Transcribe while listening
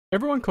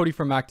Everyone, Cody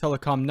from Mac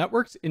Telecom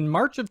Networks. In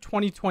March of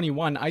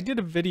 2021, I did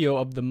a video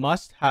of the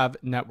must-have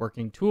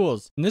networking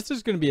tools, and this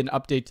is going to be an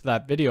update to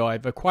that video.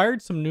 I've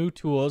acquired some new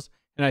tools,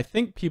 and I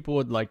think people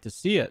would like to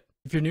see it.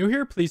 If you're new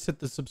here, please hit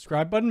the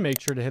subscribe button.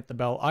 Make sure to hit the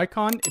bell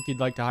icon. If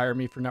you'd like to hire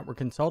me for network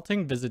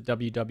consulting, visit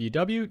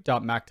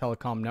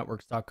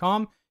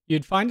www.mactelecomnetworks.com.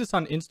 You'd find us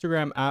on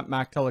Instagram at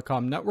Mac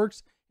Telecom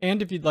Networks,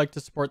 and if you'd like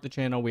to support the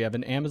channel, we have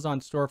an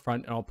Amazon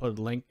storefront, and I'll put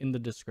a link in the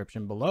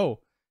description below.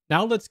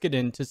 Now let's get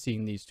into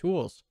seeing these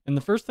tools. And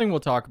the first thing we'll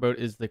talk about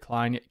is the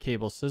Klien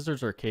cable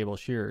scissors or cable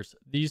shears.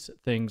 These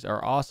things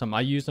are awesome.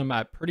 I use them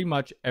at pretty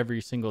much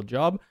every single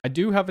job. I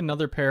do have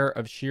another pair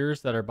of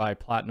shears that are by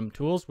Platinum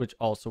Tools, which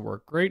also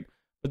work great,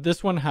 but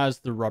this one has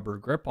the rubber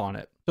grip on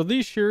it. So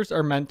these shears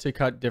are meant to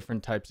cut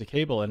different types of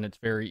cable, and it's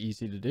very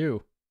easy to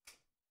do.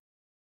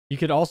 You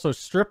could also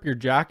strip your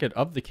jacket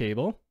of the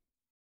cable,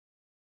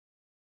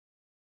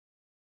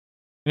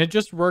 and it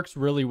just works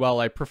really well.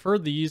 I prefer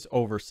these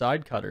over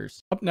side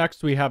cutters. Up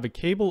next, we have a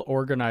cable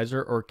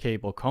organizer or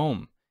cable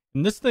comb.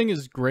 And this thing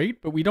is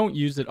great, but we don't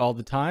use it all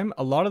the time.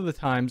 A lot of the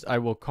times I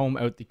will comb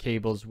out the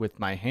cables with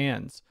my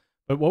hands.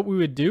 But what we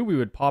would do, we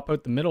would pop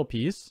out the middle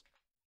piece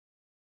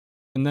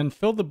and then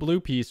fill the blue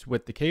piece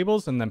with the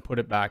cables and then put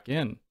it back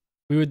in.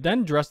 We would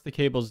then dress the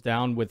cables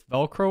down with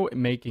Velcro,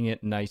 making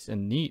it nice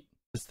and neat.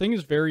 This thing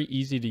is very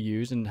easy to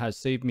use and has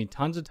saved me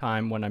tons of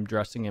time when I'm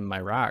dressing in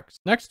my racks.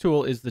 Next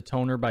tool is the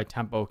toner by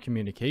Tempo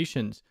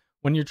Communications.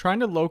 When you're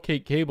trying to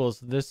locate cables,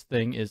 this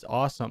thing is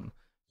awesome.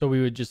 So we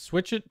would just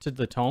switch it to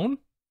the tone,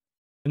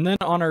 and then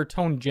on our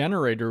tone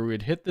generator, we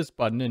would hit this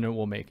button and it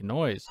will make a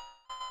noise.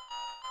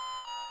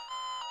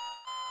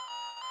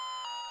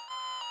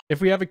 If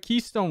we have a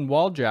Keystone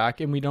wall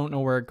jack and we don't know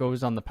where it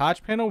goes on the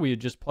patch panel, we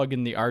would just plug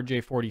in the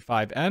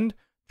RJ45 end,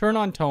 turn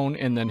on tone,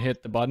 and then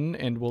hit the button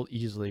and we'll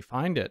easily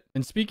find it.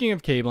 And speaking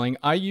of cabling,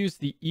 I use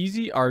the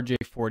Easy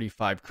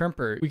RJ45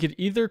 crimper. We could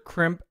either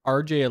crimp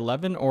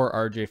RJ11 or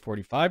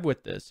RJ45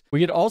 with this.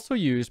 We could also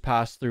use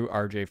pass-through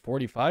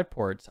RJ45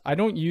 ports. I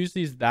don't use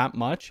these that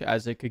much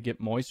as it could get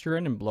moisture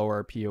in and blow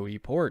our PoE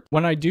port.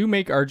 When I do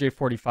make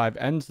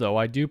RJ45 ends though,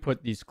 I do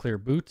put these clear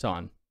boots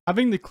on.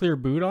 Having the clear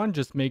boot on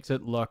just makes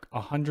it look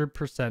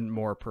 100%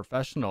 more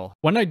professional.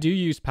 When I do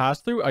use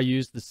pass-through, I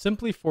use the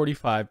Simply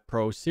 45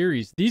 Pro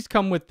series. These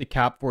come with the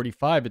Cap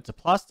 45. It's a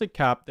plastic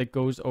cap that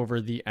goes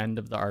over the end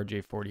of the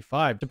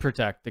RJ45 to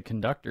protect the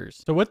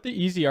conductors. So with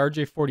the Easy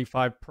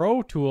RJ45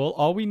 Pro tool,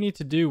 all we need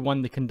to do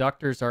when the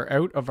conductors are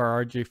out of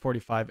our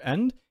RJ45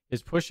 end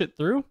is push it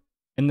through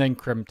and then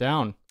crimp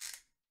down.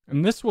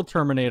 And this will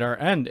terminate our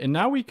end. And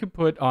now we could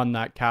put on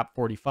that Cap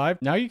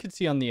 45. Now you can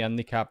see on the end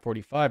the Cap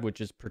 45,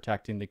 which is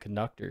protecting the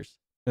conductors.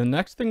 The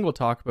next thing we'll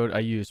talk about I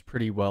use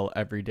pretty well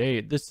every day.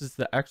 This is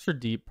the Extra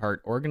Deep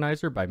Part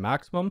Organizer by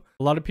Maximum.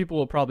 A lot of people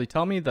will probably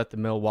tell me that the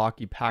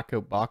Milwaukee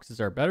Packout boxes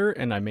are better,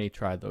 and I may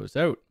try those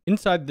out.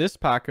 Inside this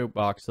Packout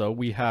box though,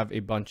 we have a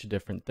bunch of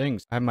different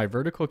things. I have my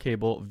vertical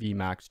cable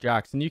vmax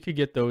jacks, and you could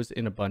get those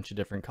in a bunch of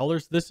different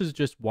colors. This is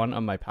just one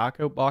of my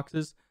Packout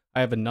boxes. I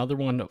have another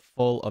one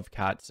full of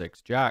Cat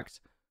 6 jacks.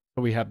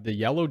 So we have the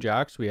yellow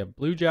jacks, we have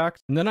blue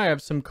jacks, and then I have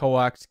some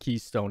coax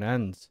Keystone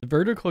ends. The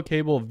vertical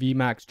cable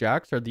vmax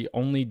jacks are the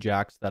only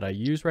jacks that I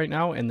use right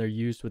now, and they're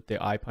used with the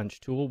iPunch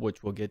tool,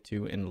 which we'll get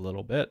to in a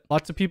little bit.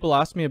 Lots of people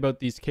ask me about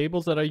these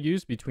cables that I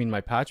use between my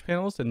patch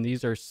panels, and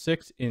these are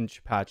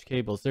 6-inch patch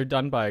cables. They're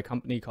done by a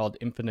company called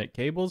Infinite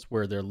Cables,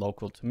 where they're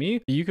local to me.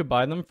 You could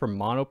buy them from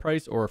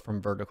Monoprice or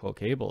from Vertical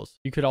Cables.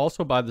 You could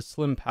also buy the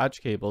slim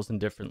patch cables in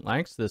different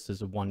lengths. This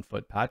is a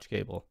 1-foot patch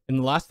cable. And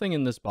the last thing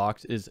in this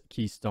box is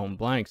Keystone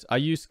blanks. I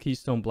use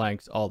Keystone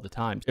blanks all the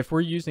time. If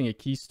we're using a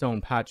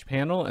Keystone patch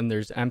panel and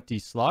there's empty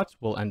slots,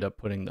 we'll end up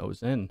putting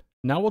those in.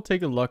 Now we'll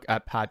take a look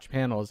at patch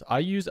panels. I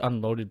use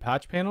unloaded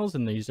patch panels,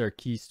 and these are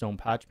Keystone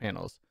patch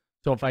panels.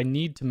 So if I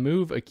need to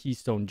move a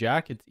Keystone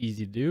jack, it's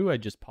easy to do. I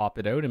just pop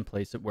it out and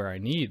place it where I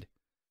need.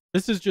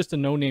 This is just a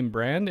no-name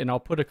brand, and I'll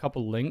put a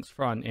couple links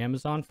on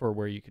Amazon for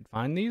where you can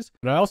find these.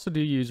 But I also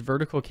do use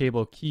vertical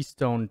cable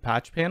Keystone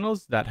patch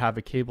panels that have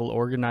a cable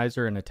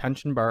organizer and a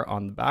tension bar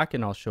on the back,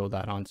 and I'll show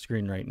that on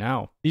screen right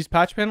now. These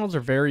patch panels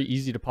are very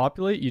easy to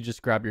populate. You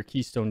just grab your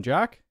Keystone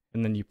jack,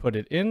 and then you put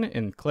it in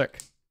and click.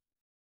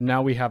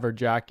 Now we have our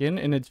jack in,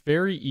 and it's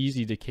very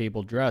easy to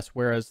cable dress,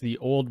 whereas the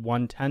old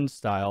 110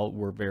 style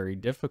were very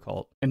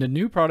difficult. And a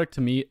new product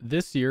to me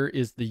this year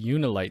is the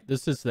Unilite.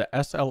 This is the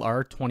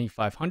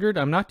SLR-1750.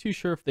 I'm not too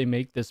sure if they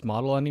make this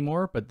model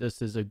anymore, but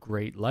this is a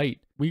great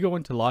light. We go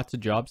into lots of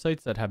job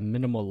sites that have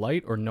minimal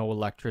light or no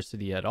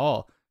electricity at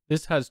all.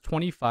 This has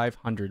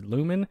 2500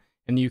 lumen,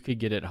 and you could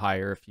get it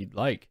higher if you'd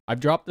like. I've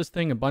dropped this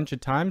thing a bunch of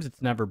times.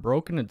 It's never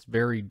broken. It's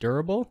very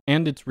durable,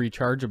 and it's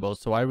rechargeable,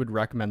 so I would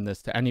recommend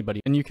this to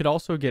anybody. And you could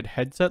also get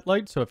headset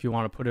lights, so if you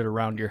want to put it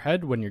around your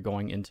head when you're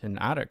going into an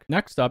attic.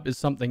 Next up is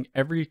something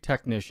every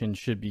technician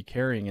should be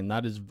carrying, and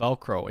that is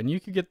Velcro. And you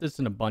could get this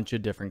in a bunch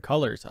of different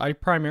colors. I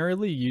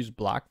primarily use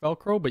black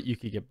Velcro, but you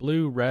could get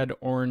blue, red,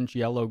 orange,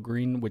 yellow,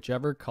 green,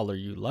 whichever color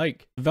you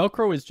like.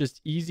 Velcro is just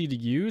easy to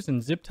use,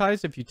 and zip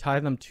ties, if you tie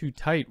them too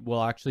tight,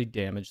 will actually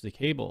damage the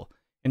cable.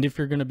 And if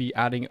you're going to be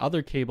adding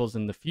other cables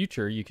in the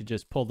future, you could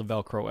just pull the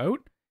Velcro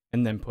out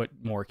and then put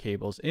more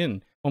cables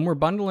in. When we're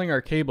bundling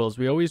our cables,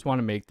 we always want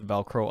to make the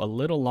Velcro a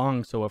little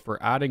long, so if we're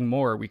adding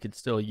more, we could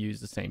still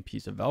use the same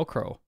piece of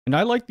Velcro. And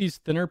I like these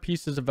thinner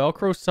pieces of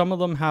Velcro. Some of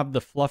them have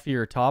the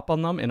fluffier top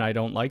on them, and I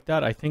don't like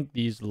that. I think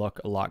these look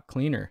a lot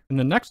cleaner. And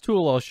the next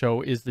tool I'll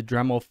show is the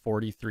Dremel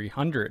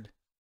 4300.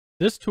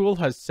 This tool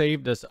has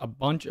saved us a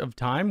bunch of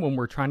time when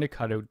we're trying to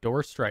cut out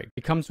door stripe.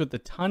 It comes with a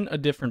ton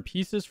of different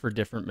pieces for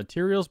different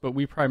materials, but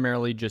we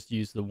primarily just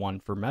use the one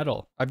for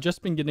metal. I've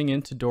just been getting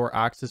into door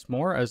access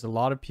more, as a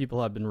lot of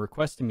people have been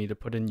requesting me to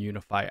put in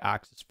Unify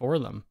access for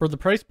them. For the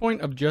price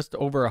point of just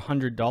over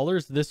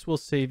 $100, this will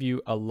save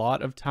you a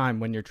lot of time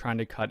when you're trying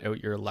to cut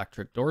out your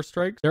electric door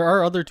strikes. There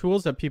are other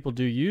tools that people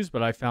do use,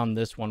 but I found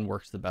this one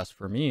works the best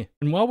for me.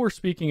 And while we're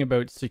speaking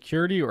about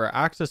security or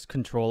access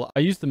control, I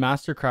use the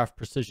Mastercraft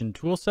Precision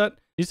toolset.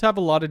 These have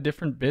a lot of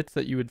different bits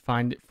that you would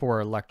find for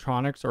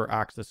electronics or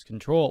access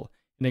control,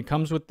 and it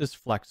comes with this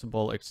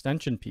flexible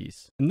extension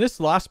piece. And this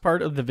last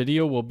part of the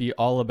video will be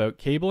all about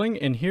cabling,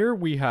 and here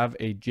we have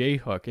a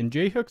J-hook, and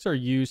J-hooks are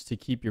used to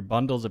keep your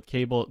bundles of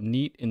cable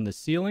neat in the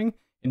ceiling,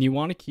 and you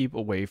want to keep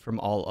away from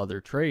all other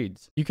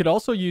trades. You could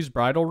also use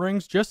bridle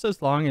rings. Just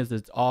as long as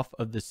it's off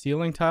of the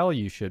ceiling tile,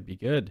 you should be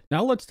good.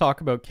 Now let's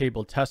talk about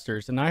cable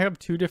testers, and I have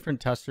two different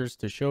testers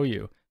to show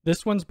you.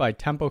 This one's by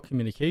Tempo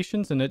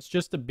Communications, and it's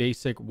just a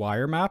basic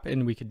wire map,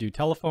 and we could do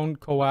telephone,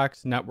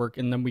 coax, network,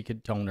 and then we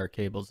could tone our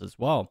cables as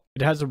well.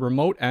 It has a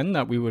remote end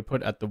that we would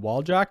put at the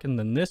wall jack, and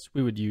then this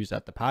we would use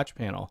at the patch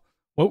panel.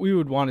 What we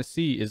would want to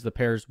see is the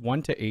pairs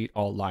 1 to 8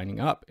 all lining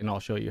up, and I'll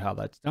show you how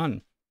that's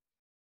done.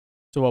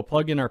 So I'll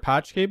plug in our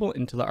patch cable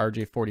into the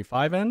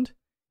RJ45 end,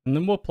 and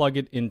then we'll plug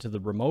it into the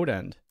remote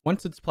end.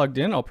 Once it's plugged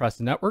in, I'll press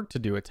network to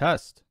do a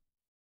test.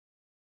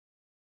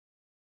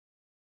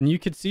 And you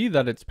can see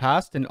that it's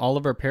passed and all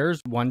of our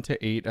pairs 1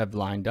 to 8 have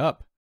lined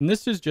up. And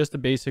this is just a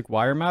basic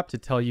wire map to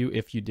tell you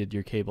if you did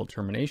your cable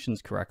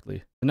terminations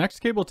correctly. The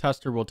next cable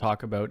tester we'll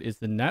talk about is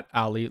the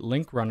Netally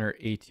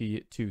Linkrunner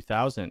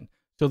AT2000.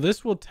 So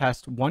this will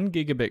test 1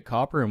 gigabit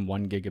copper and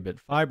 1 gigabit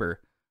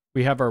fiber.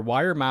 We have our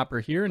wire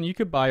mapper here, and you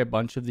could buy a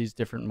bunch of these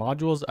different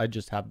modules. I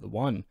just have the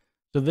one.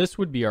 So this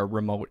would be our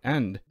remote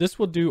end. This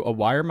will do a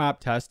wire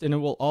map test, and it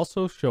will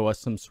also show us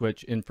some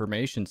switch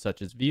information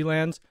such as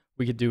VLANs.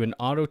 We could do an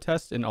auto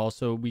test, and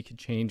also we could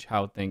change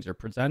how things are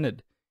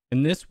presented.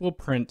 And this will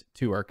print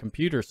to our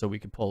computer so we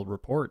could pull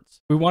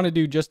reports. If we want to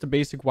do just a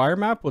basic wire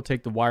map, we'll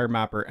take the wire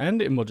mapper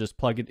end and we'll just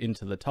plug it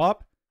into the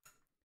top.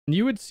 And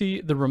you would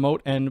see the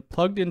remote end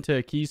plugged into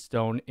a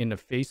keystone in a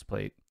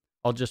faceplate.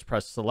 I'll just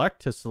press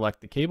select to select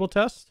the cable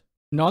test.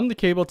 And on the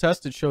cable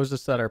test, it shows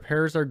us that our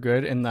pairs are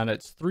good and that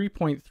it's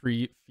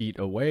 3.3 feet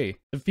away.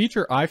 The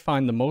feature I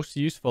find the most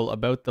useful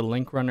about the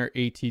Linkrunner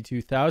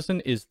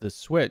AT2000 is the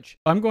switch. If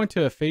I'm going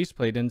to a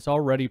faceplate and it's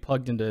already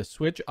plugged into a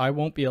switch, I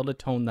won't be able to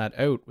tone that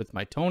out with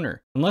my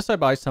toner, unless I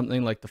buy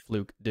something like the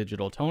Fluke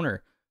digital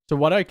toner. So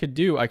what I could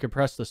do, I could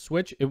press the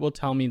switch, it will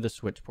tell me the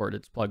switch port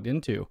it's plugged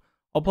into.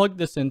 I'll plug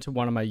this into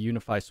one of my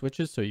Unify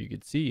switches so you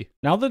could see.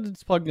 Now that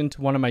it's plugged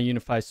into one of my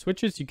Unify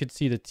switches, you could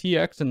see the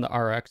TX and the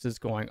RX is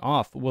going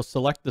off. We'll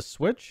select the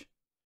switch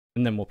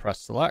and then we'll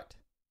press select.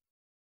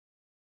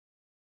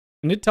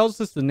 And it tells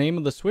us the name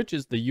of the switch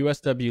is the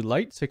USW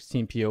Lite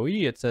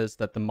 16PoE. It says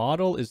that the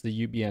model is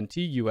the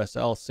UBNT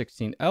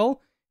USL16L.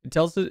 It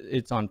tells it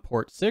it's on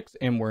port 6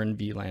 and we're in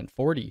VLAN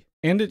 40.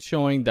 And it's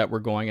showing that we're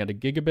going at a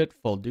gigabit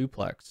full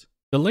duplex.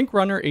 The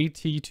Linkrunner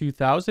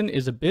AT2000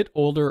 is a bit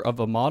older of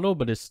a model,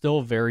 but is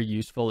still very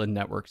useful in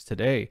networks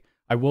today.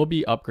 I will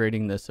be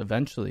upgrading this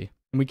eventually.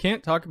 And we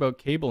can't talk about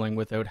cabling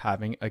without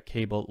having a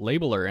cable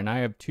labeler, and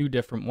I have two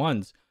different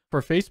ones.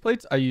 For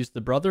faceplates, I use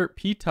the Brother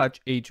P-Touch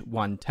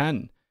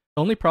H110. The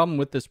only problem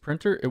with this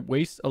printer, it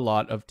wastes a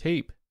lot of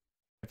tape.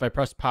 If I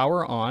press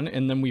power on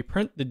and then we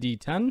print the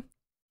D10,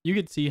 you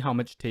can see how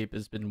much tape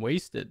has been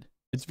wasted.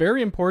 It's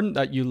very important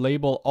that you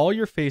label all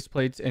your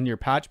faceplates and your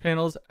patch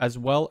panels as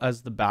well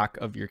as the back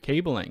of your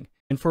cabling.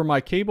 And for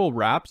my cable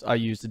wraps, I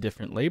use a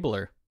different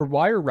labeler. For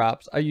wire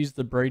wraps, I use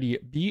the Brady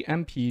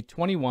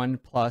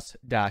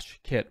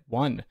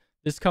BMP21-Plus-KIT1.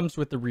 This comes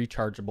with the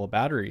rechargeable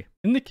battery.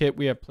 In the kit,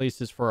 we have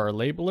places for our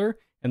labeler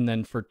and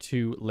then for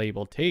 2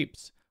 label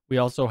tapes. We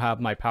also have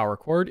my power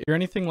cord. If you're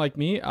anything like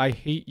me, I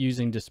hate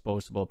using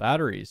disposable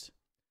batteries.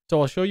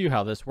 So I'll show you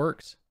how this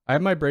works. I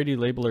have my Brady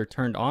labeler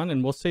turned on,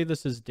 and we'll say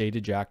this is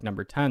data jack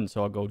number 10.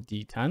 So I'll go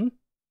D10,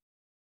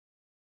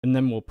 and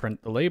then we'll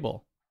print the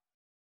label.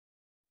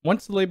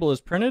 Once the label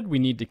is printed, we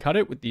need to cut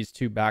it with these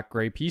 2 back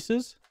gray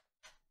pieces.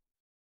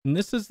 And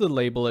this is the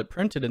label it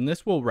printed, and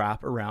this will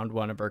wrap around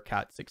one of our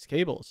Cat6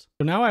 cables.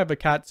 So now I have a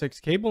Cat6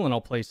 cable, and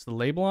I'll place the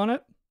label on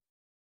it.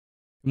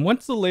 And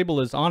once the label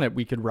is on it,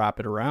 we could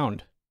wrap it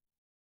around.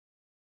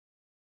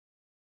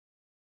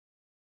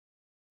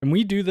 And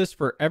we do this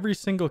for every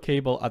single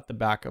cable at the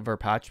back of our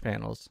patch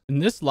panels.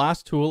 And this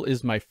last tool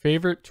is my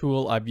favorite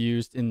tool I've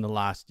used in the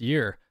last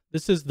year,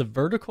 This is the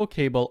vertical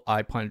cable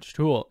eye punch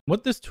tool.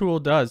 What this tool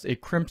does,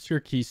 it crimps your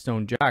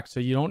keystone jack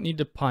so you don't need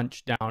to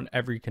punch down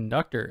every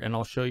conductor, and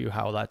I'll show you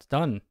how that's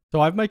done.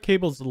 So I have my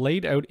cables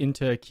laid out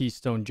into a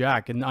keystone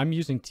jack, and I'm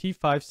using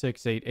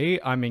T568A.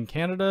 I'm in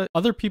Canada.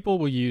 Other people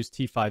will use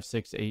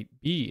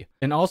T568B.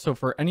 And also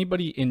for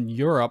anybody in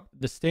Europe,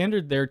 the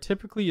standard there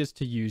typically is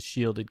to use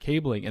shielded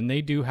cabling, and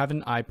they do have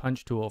an eye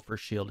punch tool for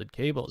shielded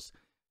cables.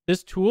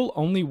 This tool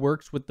only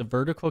works with the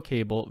vertical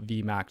cable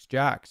vmax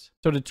jacks.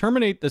 So to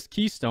terminate this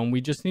keystone,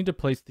 we just need to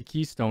place the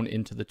keystone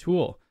into the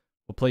tool.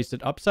 We'll place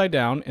it upside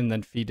down and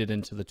then feed it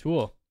into the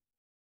tool.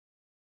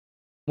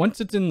 Once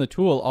it's in the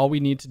tool, all we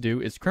need to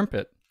do is crimp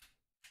it.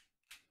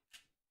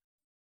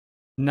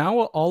 Now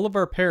all of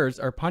our pairs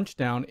are punched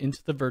down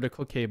into the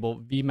vertical cable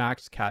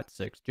vmax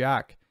Cat6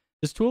 jack.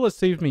 This tool has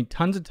saved me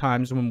tons of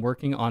times when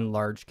working on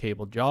large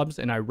cable jobs,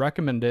 and I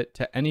recommend it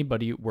to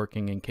anybody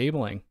working in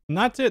cabling. And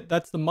that's it.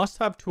 That's the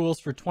must-have tools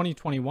for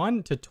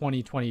 2021 to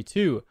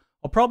 2022.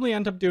 I'll probably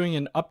end up doing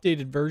an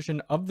updated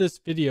version of this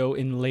video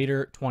in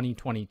later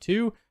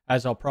 2022,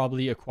 as I'll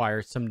probably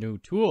acquire some new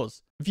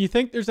tools. If you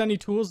think there's any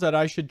tools that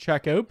I should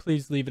check out,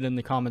 please leave it in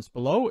the comments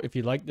below. If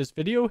you like this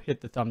video, hit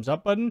the thumbs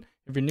up button.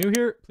 If you're new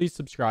here, please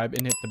subscribe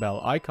and hit the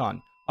bell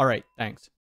icon. All right, thanks.